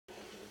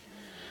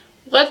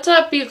What's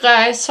up, you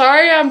guys?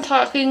 Sorry I'm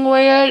talking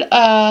weird.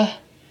 I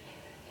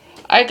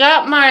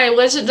got my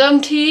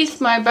wisdom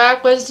teeth, my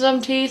back wisdom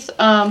teeth,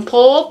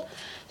 pulled.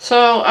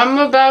 So I'm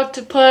about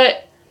to put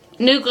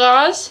new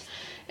gauze.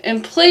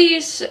 And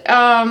please,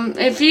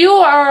 if you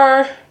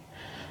are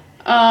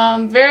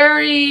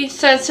very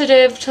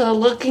sensitive to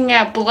looking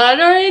at blood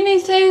or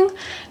anything,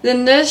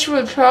 then this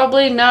would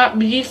probably not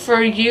be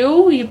for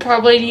you. You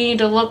probably need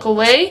to look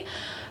away.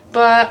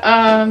 But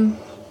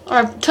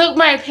I took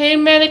my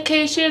pain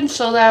medication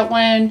so that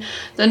when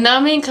the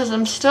numbing, because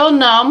I'm still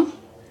numb,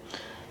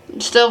 I'm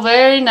still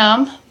very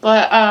numb,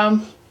 but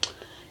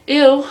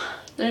ew,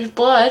 there's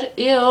blood,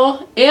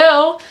 ew,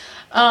 ew.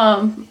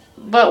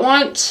 But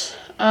once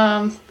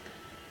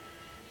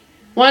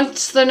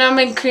the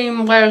numbing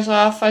cream wears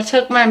off, I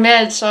took my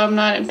meds so I'm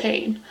not in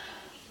pain.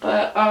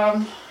 But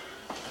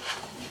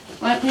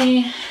let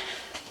me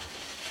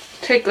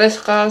take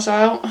this gauze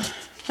out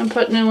and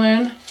put new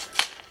in.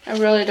 I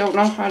really don't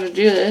know how to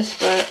do this,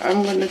 but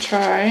I'm going to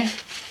try.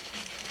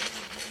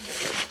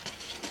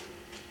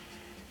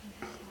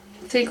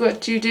 I think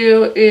what you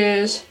do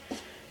is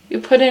you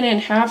put it in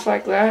half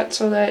like that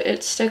so that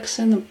it sticks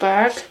in the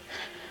back.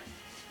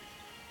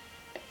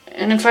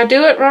 And if I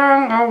do it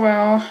wrong, oh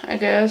well, I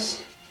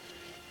guess.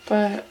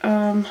 But,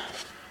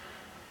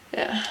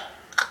 yeah.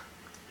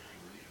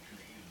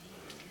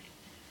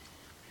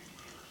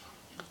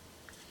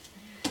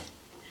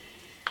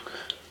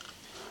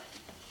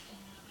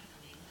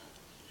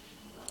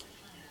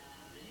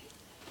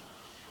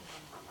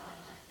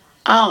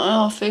 I don't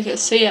know if you can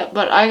see it,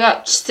 but I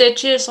got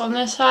stitches on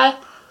this side.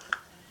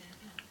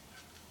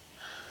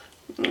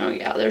 Oh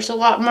yeah, there's a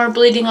lot more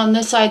bleeding on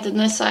this side than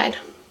this side.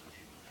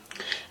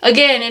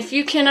 Again, if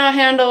you cannot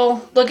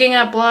handle looking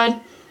at blood,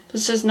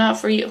 this is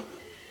not for you.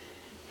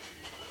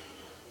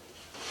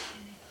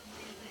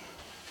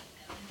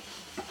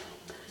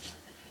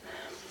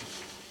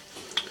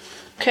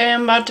 Okay,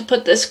 I'm about to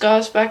put this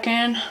gauze back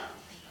in.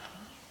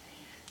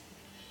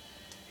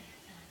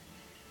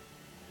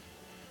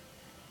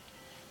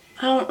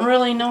 I don't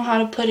really know how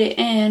to put it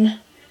in.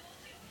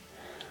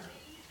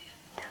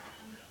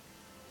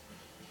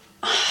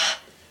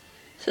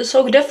 This is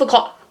so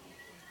difficult.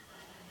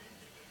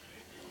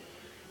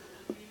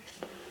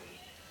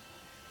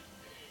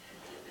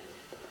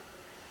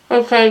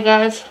 Okay,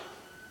 guys.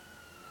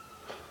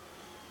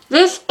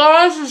 This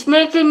gauze is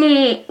making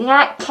me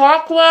not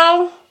talk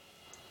well.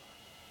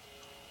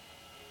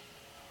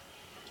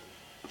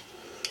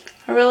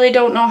 I really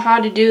don't know how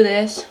to do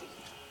this.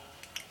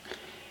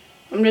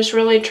 I'm just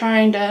really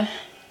trying to...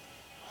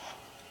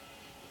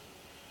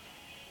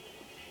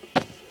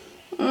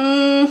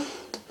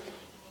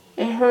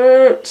 It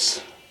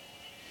hurts.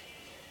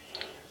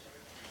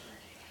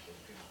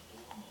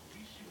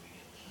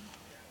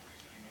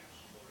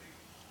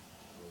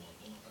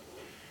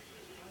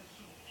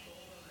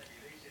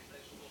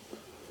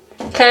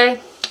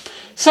 Okay,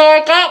 so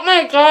I got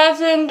my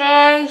gauze in,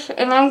 guys,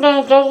 and I'm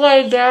gonna go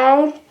lay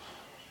down.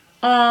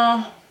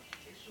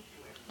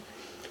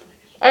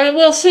 I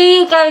will see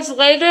you guys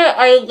later.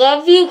 I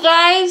love you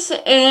guys,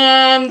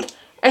 and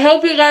I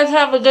hope you guys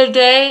have a good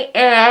day,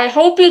 and I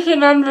hope you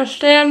can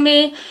understand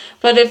me,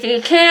 but if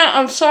you can't,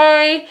 I'm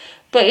sorry.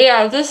 But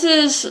yeah, this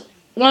is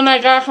when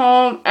I got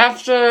home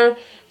after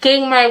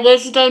getting my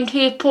wisdom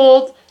teeth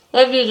pulled.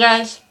 Love you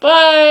guys.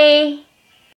 Bye!